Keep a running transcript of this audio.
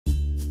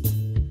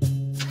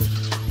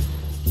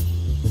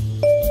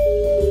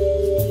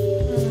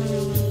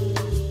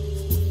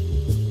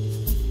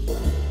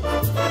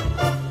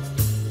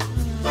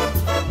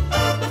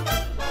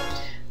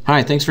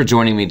Hi, thanks for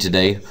joining me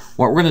today.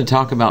 What we're going to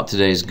talk about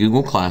today is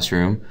Google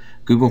Classroom.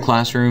 Google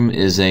Classroom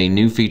is a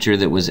new feature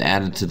that was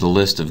added to the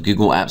list of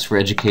Google Apps for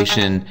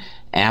Education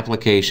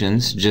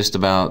applications just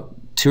about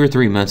 2 or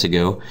 3 months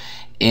ago.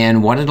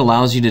 And what it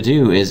allows you to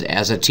do is,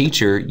 as a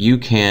teacher, you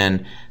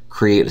can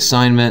create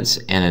assignments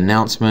and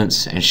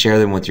announcements and share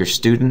them with your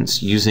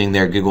students using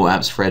their Google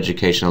Apps for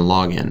Education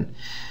login.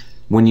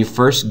 When you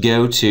first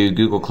go to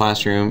Google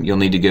Classroom, you'll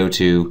need to go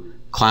to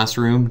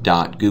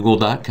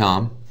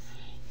classroom.google.com.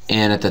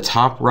 And at the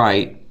top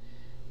right,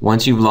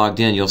 once you've logged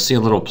in, you'll see a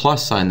little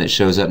plus sign that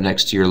shows up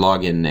next to your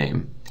login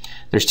name.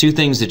 There's two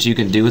things that you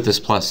can do with this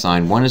plus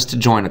sign. One is to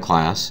join a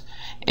class,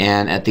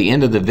 and at the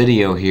end of the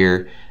video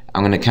here,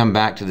 I'm going to come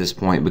back to this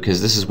point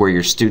because this is where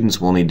your students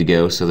will need to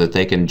go so that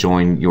they can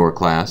join your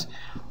class.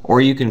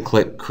 Or you can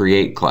click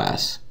Create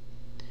Class.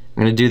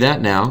 I'm going to do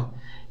that now.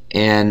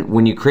 And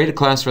when you create a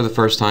class for the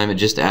first time, it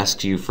just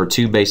asks you for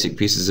two basic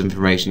pieces of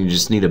information. You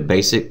just need a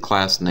basic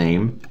class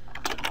name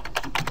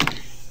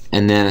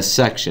and then a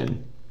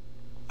section.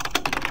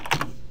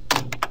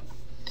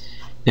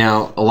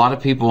 Now, a lot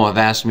of people have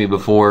asked me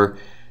before,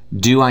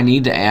 do I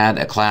need to add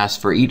a class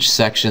for each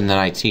section that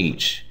I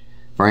teach?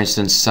 For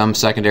instance, some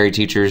secondary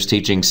teachers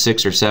teaching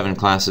 6 or 7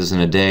 classes in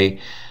a day,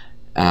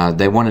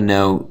 they want to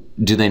know,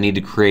 do they need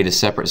to create a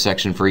separate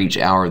section for each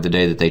hour of the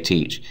day that they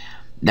teach?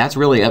 That's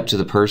really up to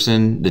the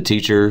person, the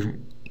teacher,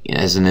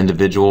 as an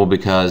individual,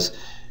 because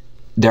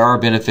there are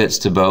benefits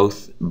to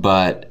both,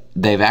 but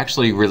they've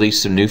actually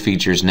released some new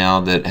features now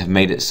that have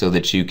made it so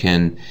that you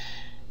can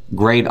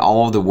grade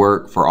all of the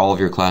work for all of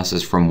your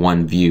classes from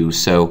one view.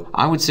 So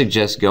I would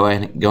suggest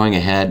going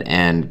ahead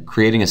and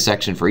creating a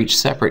section for each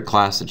separate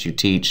class that you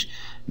teach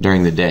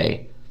during the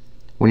day.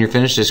 When you're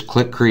finished, just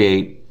click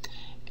Create,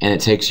 and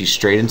it takes you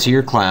straight into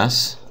your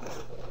class.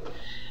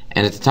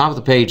 And at the top of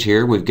the page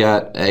here, we've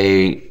got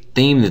a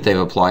theme that they've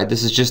applied.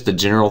 This is just the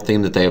general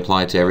theme that they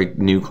apply to every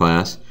new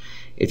class.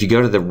 If you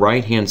go to the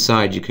right hand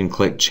side, you can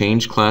click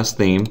Change Class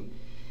Theme,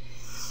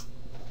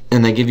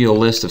 and they give you a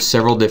list of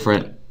several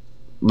different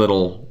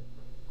little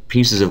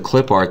pieces of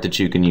clip art that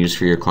you can use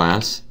for your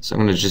class. So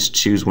I'm going to just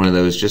choose one of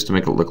those just to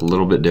make it look a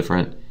little bit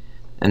different,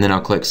 and then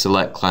I'll click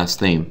Select Class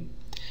Theme.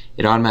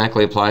 It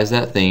automatically applies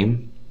that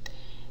theme,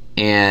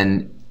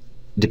 and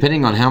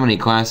depending on how many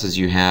classes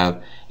you have,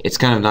 it's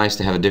kind of nice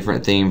to have a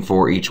different theme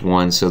for each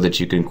one so that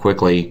you can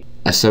quickly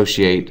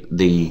associate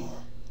the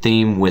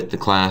theme with the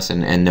class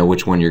and know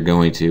which one you're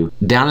going to.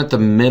 Down at the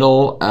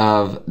middle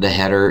of the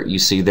header, you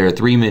see there are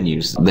 3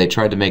 menus. They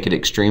tried to make it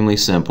extremely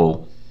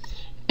simple.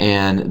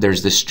 And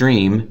there's the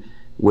stream,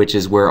 which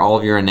is where all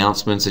of your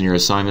announcements and your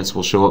assignments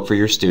will show up for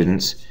your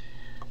students.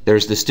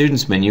 There's the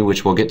students menu,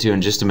 which we'll get to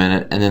in just a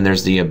minute, and then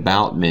there's the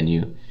about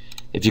menu.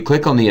 If you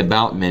click on the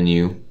about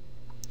menu,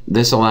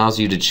 this allows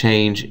you to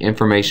change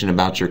information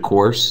about your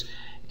course,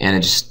 and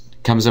it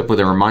just comes up with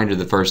a reminder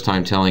the first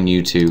time telling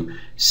you to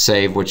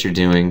save what you're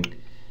doing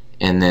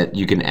and that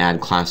you can add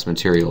class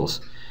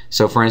materials.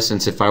 So for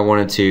instance, if I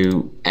wanted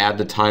to add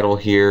the title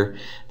here,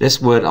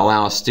 this would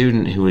allow a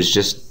student who is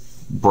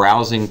just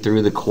browsing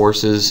through the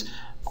courses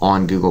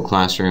on Google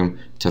Classroom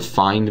to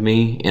find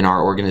me in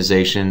our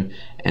organization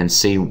and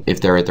see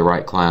if they're at the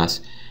right class.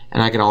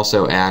 And I can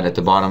also add at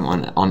the bottom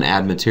on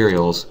Add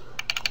Materials,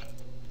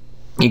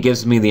 it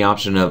gives me the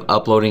option of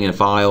uploading a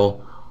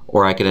file,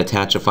 or I can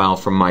attach a file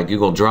from my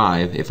Google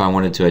Drive if I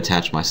wanted to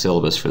attach my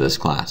syllabus for this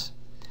class.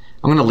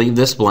 I'm going to leave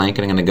this blank,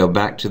 and I'm going to go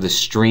back to the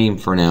stream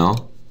for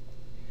now.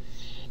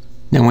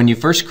 Now, when you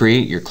first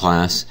create your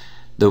class,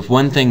 the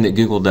one thing that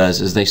Google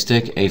does is they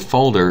stick a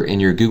folder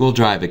in your Google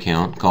Drive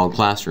account called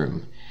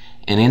Classroom.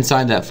 And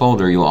inside that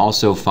folder, you'll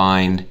also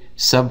find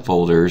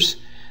subfolders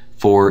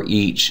for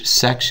each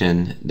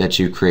section that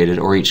you created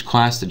or each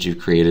class that you've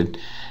created.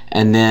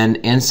 And then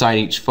inside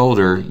each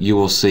folder, you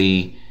will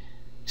see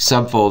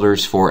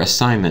subfolders for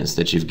assignments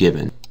that you've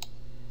given.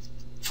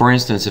 For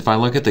instance, if I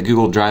look at the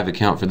Google Drive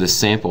account for this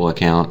sample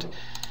account,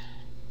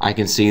 I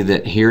can see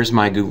that here's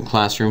my Google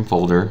Classroom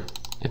folder.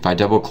 If I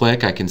double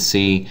click, I can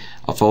see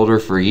a folder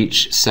for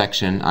each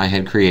section I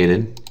had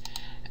created.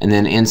 And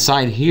then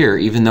inside here,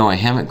 even though I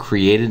haven't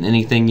created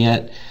anything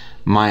yet,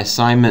 my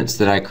assignments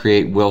that I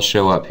create will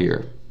show up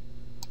here.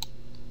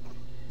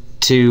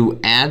 To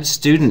add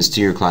students to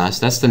your class,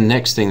 that's the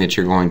next thing that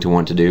you're going to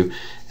want to do.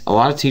 A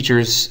lot of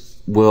teachers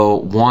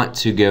will want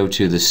to go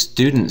to the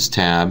Students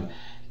tab,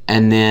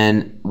 and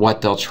then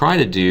what they'll try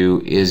to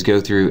do is go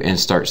through and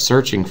start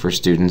searching for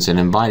students and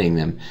inviting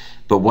them.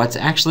 But what's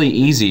actually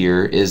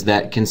easier is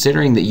that,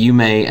 considering that you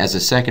may, as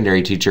a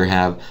secondary teacher,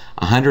 have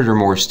 100 or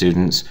more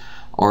students,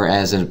 or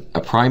as a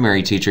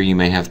primary teacher you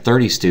may have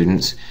 30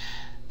 students,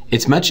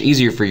 it's much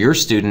easier for your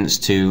students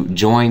to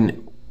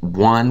join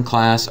one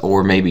class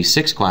or maybe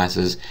 6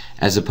 classes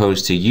as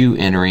opposed to you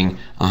entering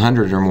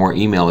 100 or more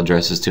email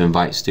addresses to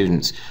invite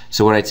students.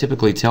 So what I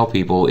typically tell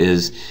people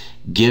is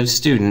give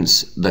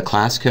students the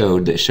class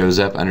code that shows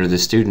up under the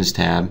Students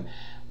tab,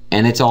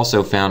 and it's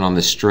also found on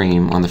the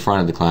stream on the front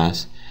of the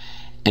class.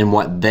 And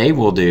what they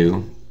will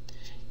do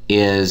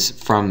is,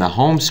 from the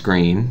home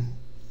screen,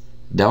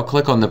 they'll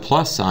click on the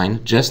plus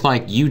sign just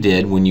like you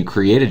did when you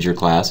created your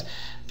class,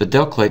 but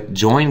they'll click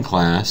join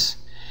class,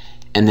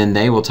 and then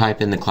they will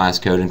type in the class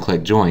code and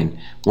click join.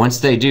 Once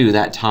they do,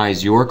 that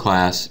ties your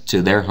class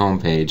to their home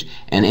page,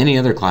 and any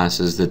other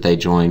classes that they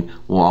join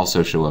will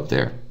also show up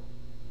there.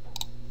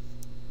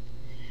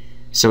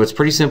 So it's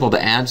pretty simple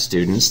to add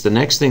students. The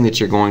next thing that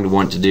you're going to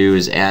want to do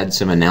is add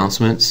some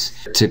announcements.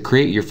 To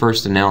create your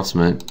first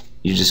announcement,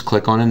 you just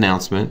click on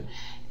announcement,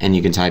 and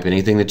you can type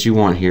anything that you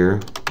want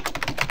here.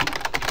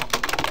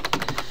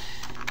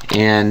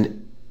 And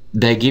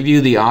they give you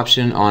the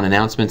option on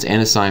announcements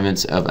and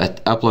assignments of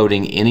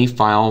uploading any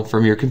file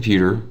from your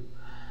computer,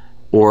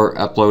 or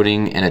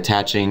uploading and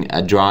attaching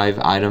a Drive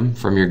item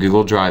from your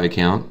Google Drive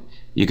account.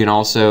 You can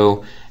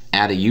also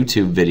add a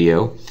YouTube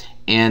video.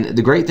 And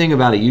the great thing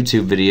about a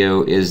YouTube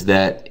video is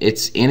that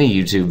it's any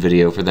YouTube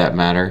video for that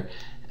matter,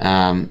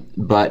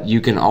 but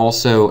you can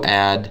also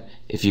add,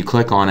 if you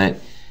click on it,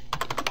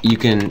 you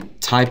can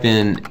type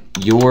in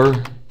your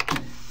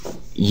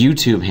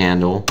YouTube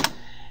handle,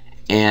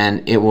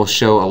 and it will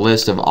show a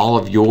list of all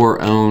of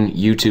your own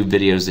YouTube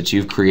videos that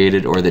you've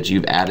created or that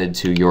you've added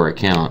to your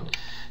account.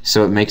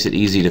 So it makes it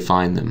easy to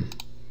find them.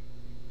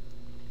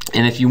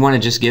 And if you want to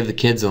just give the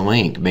kids a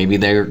link, maybe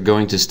they're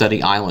going to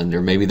Study Island,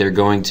 or maybe they're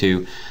going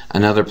to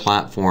another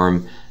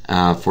platform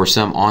for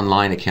some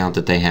online account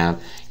that they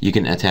have, you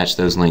can attach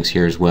those links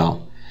here as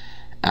well.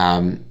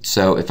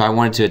 So if I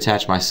wanted to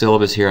attach my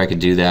syllabus here, I could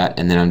do that,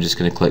 and then I'm just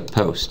going to click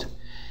post.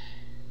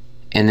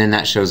 And then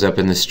that shows up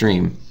in the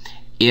stream.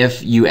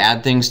 If you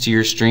add things to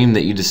your stream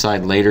that you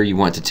decide later you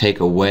want to take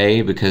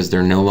away because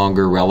they're no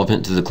longer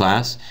relevant to the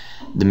class,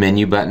 the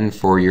menu button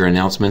for your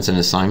announcements and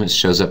assignments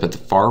shows up at the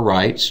far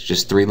right. It's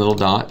just 3 little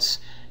dots,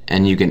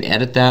 and you can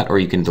edit that or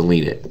you can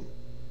delete it.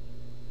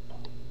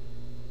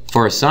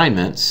 For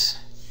assignments,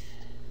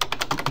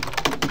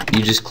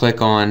 you just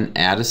click on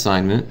add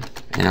assignment,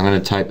 and I'm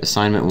going to type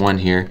assignment 1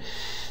 here.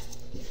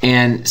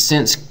 And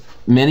since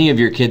many of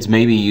your kids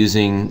may be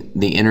using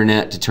the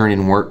internet to turn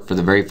in work for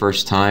the very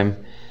first time,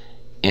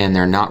 and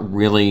they're not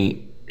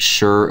really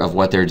sure of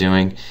what they're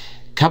doing,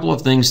 a couple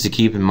of things to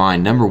keep in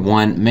mind. Number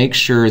one, make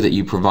sure that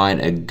you provide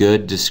a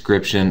good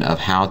description of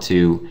how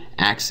to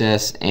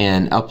access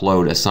and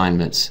upload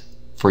assignments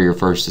for your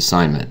first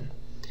assignment.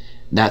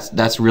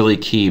 That's really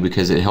key,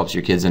 because it helps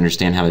your kids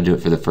understand how to do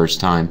it for the first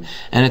time,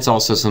 and it's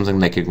also something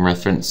they can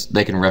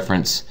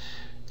reference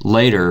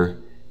later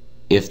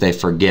if they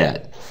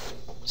forget.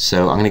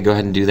 So I'm going to go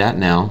ahead and do that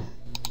now.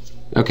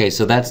 Okay,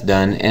 so that's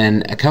done,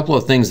 and a couple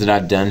of things that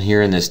I've done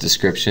here in this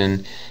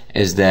description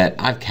is that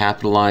I've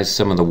capitalized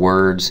some of the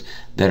words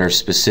that are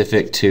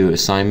specific to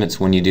assignments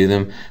when you do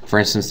them. For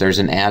instance, there's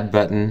an add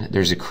button,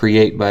 there's a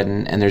create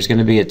button, and there's going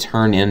to be a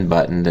turn in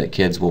button that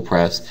kids will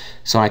press.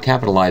 So I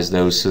capitalized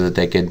those so that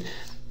they could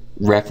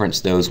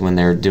reference those when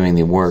they're doing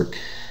the work.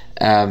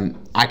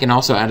 I can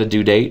also add a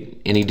due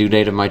date, any due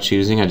date of my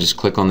choosing. I just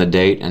click on the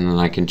date, and then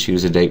I can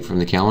choose a date from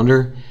the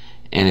calendar.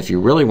 And if you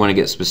really want to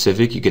get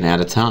specific, you can add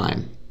a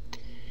time.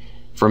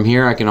 From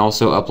here, I can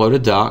also upload a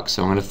doc,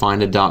 so I'm going to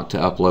find a doc to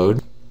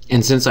upload.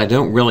 And since I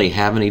don't really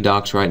have any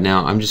docs right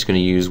now, I'm just going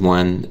to use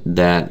one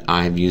that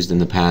I've used in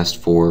the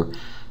past for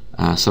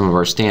some of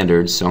our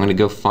standards. So I'm going to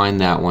go find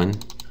that one.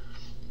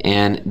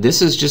 And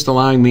this is just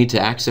allowing me to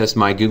access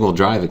my Google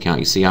Drive account.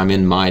 You see, I'm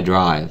in my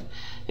Drive.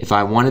 If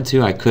I wanted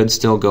to, I could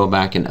still go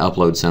back and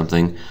upload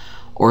something.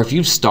 Or if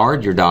you've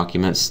starred your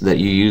documents that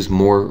you use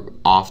more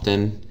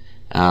often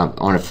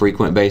on a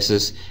frequent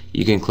basis,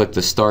 you can click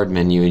the starred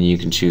menu and you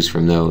can choose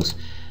from those.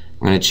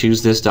 I'm going to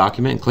choose this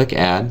document and click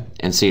add,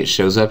 and see it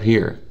shows up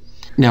here.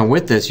 Now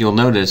with this, you'll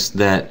notice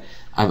that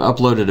I've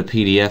uploaded a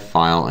PDF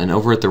file, and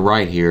over at the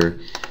right here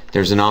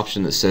there's an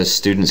option that says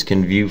students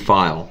can view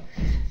file.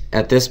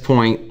 At this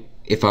point,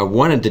 if I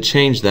wanted to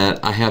change that,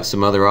 I have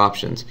some other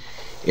options.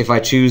 If I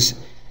choose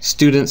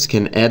students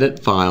can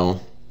edit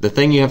file, the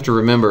thing you have to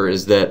remember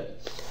is that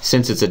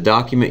since it's a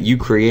document you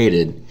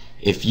created,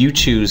 if you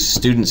choose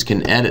students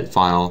can edit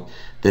file,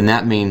 then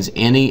that means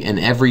any and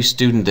every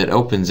student that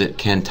opens it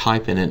can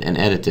type in it and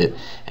edit it,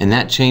 and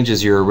that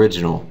changes your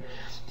original.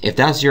 If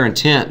that's your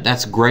intent,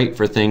 that's great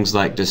for things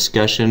like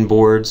discussion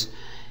boards,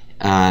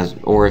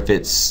 or if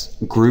it's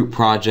group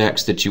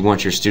projects that you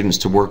want your students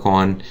to work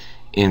on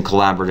in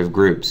collaborative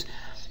groups.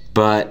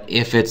 But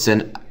if it's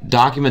a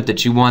document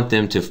that you want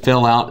them to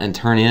fill out and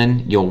turn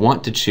in, you'll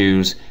want to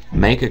choose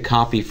make a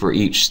copy for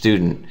each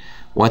student.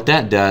 What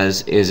that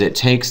does is it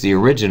takes the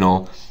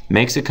original,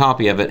 makes a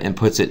copy of it, and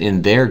puts it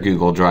in their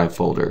Google Drive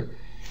folder.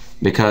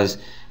 Because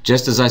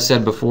just as I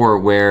said before,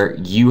 where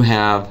you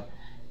have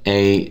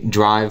a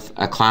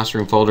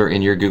classroom folder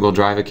in your Google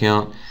Drive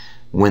account,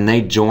 when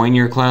they join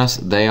your class,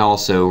 they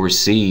also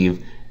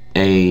receive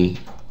a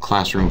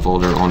classroom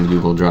folder on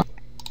Google Drive.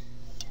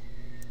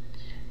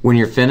 When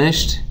you're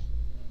finished,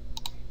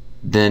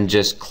 then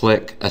just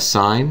click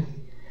assign.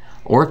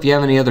 Or if you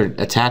have any other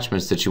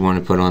attachments that you want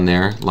to put on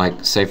there,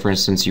 like say for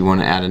instance you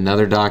want to add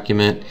another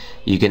document,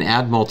 you can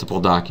add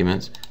multiple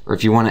documents. Or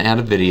if you want to add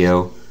a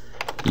video,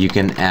 you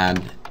can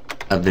add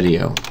a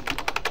video.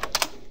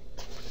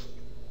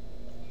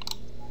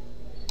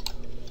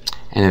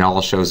 and it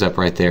all shows up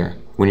right there.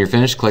 When you're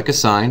finished, click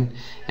Assign,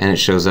 and it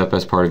shows up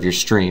as part of your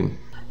stream.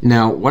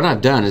 Now, what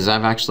I've done is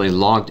I've actually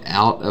logged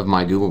out of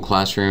my Google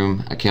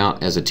Classroom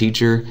account as a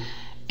teacher,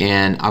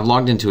 and I've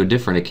logged into a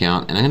different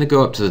account, and I'm going to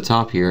go up to the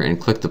top here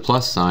and click the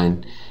plus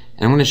sign,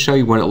 and I'm going to show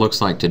you what it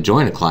looks like to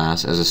join a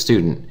class as a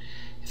student.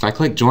 If I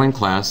click Join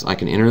Class, I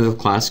can enter the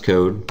class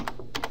code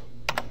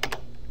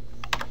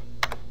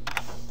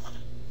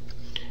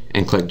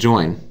and click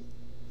Join.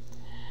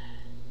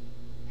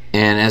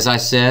 And as I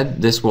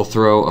said, this will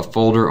throw a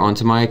folder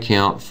onto my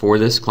account for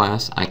this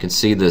class. I can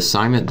see the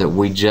assignment that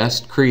we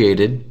just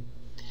created,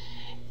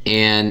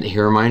 and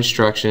here are my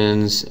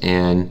instructions.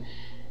 And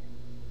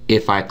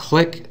if I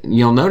click,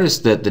 you'll notice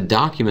that the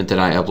document that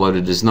I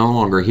uploaded is no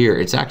longer here.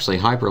 It's actually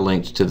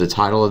hyperlinked to the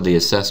title of the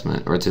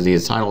assessment, or to the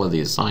title of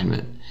the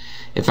assignment.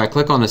 If I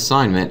click on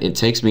Assignment, it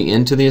takes me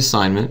into the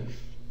assignment,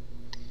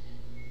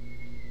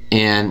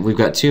 and we've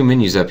got two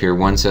menus up here.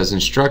 One says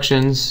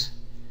Instructions,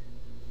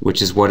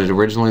 which is what it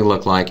originally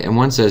looked like, and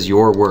one says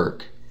Your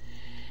Work.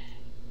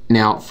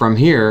 Now from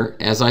here,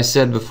 as I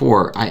said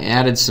before, I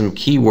added some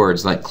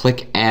keywords like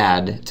click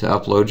Add to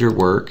upload your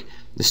work.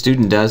 The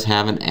student does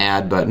have an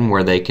Add button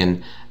where they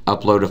can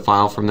upload a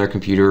file from their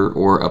computer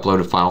or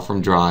upload a file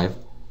from Drive.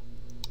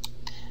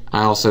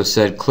 I also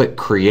said click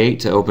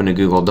Create to open a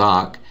Google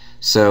Doc.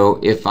 So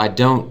if I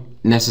don't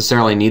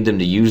necessarily need them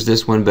to use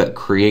this one but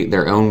create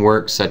their own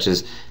work, such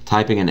as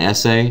typing an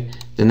essay,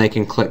 then they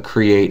can click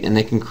Create, and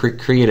they can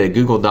create a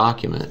Google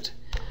document.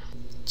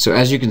 So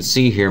as you can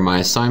see here, my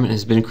assignment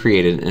has been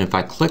created, and if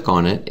I click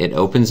on it, it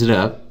opens it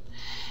up,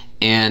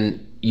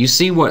 and you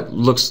see what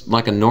looks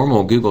like a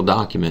normal Google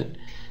document.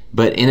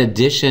 But in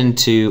addition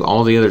to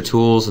all the other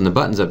tools and the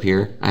buttons up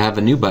here, I have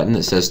a new button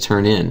that says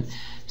Turn In.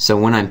 So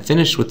when I'm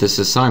finished with this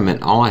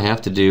assignment, all I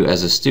have to do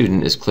as a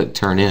student is click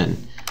Turn In.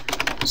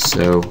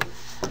 So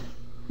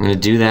I'm going to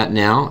do that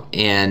now,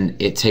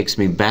 and it takes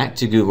me back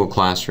to Google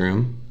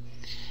Classroom,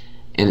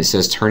 and it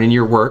says turn in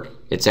your work.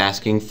 It's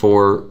asking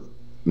for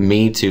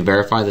me to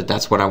verify that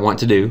that's what I want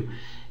to do,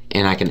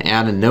 and I can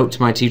add a note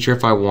to my teacher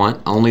if I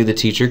want. Only the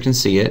teacher can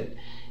see it.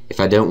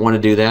 If I don't want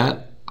to do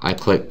that, I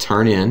click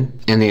Turn In,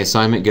 and the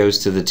assignment goes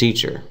to the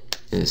teacher.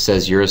 And it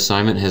says your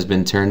assignment has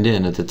been turned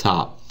in at the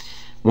top.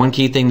 One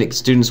key thing that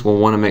students will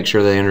want to make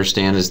sure they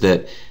understand is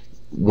that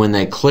when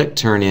they click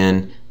Turn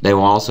In, they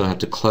will also have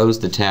to close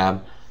the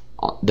tab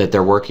that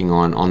they're working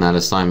on that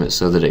assignment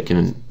so that it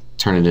can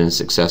turn it in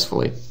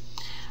successfully.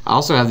 I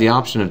also have the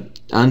option of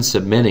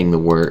unsubmitting the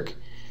work.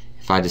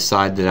 If I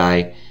decide that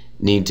I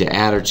need to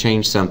add or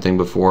change something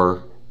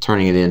before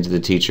turning it in to the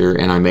teacher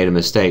and I made a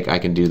mistake, I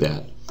can do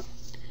that.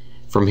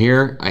 From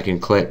here, I can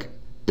click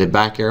the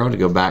back arrow to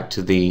go back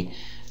to the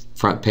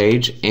front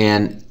page,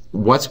 and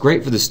what's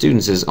great for the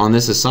students is on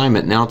this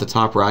assignment, now at the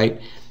top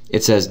right,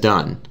 it says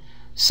Done.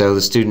 So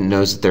the student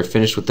knows that they're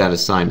finished with that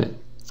assignment.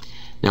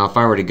 Now if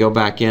I were to go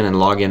back in and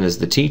log in as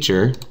the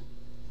teacher,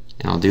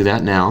 and I'll do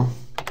that now.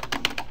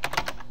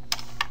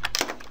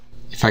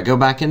 If I go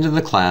back into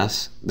the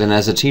class, then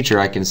as a teacher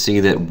I can see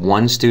that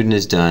one student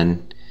is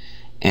done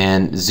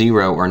and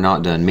 0 are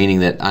not done, meaning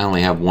that I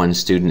only have one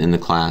student in the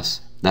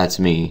class. That's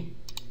me,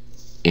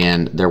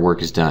 and their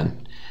work is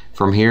done.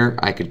 From here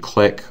I could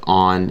click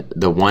on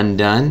the one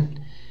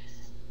done.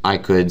 I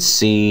could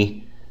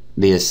see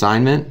the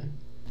assignment.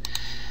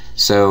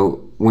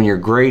 So when you're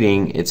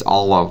grading, it's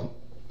all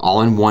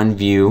in one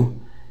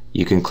view.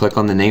 You can click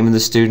on the name of the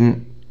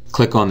student,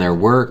 click on their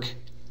work,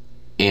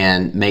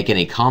 and make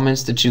any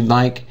comments that you'd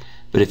like.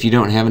 But if you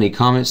don't have any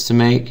comments to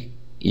make,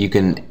 you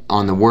can,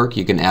 on the work,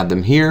 you can add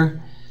them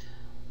here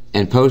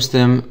and post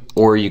them,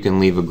 or you can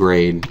leave a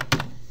grade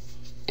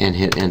and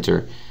hit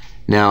enter.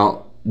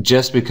 Now,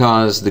 just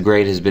because the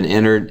grade has been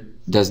entered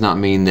does not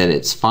mean that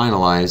it's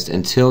finalized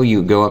until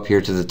you go up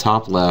here to the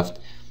top left,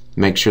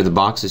 make sure the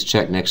box is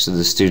checked next to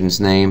the student's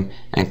name,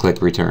 and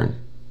click return.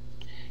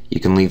 You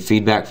can leave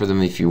feedback for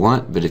them if you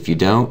want, but if you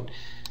don't,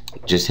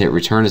 just hit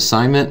return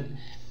assignment,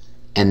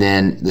 and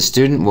then the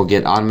student will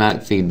get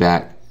automatic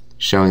feedback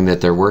showing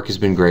that their work has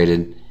been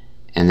graded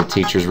and the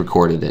teacher's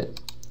recorded it.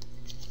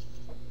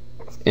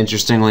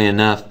 Interestingly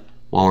enough,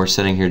 while we're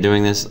sitting here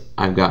doing this,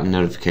 I've gotten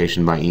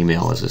notification by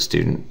email as a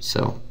student.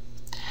 So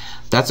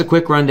that's a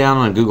quick rundown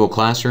on Google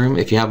Classroom.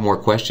 If you have more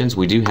questions,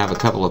 we do have a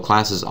couple of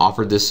classes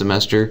offered this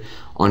semester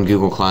on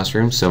Google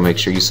Classroom, so make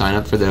sure you sign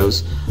up for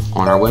those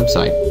on our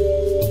website.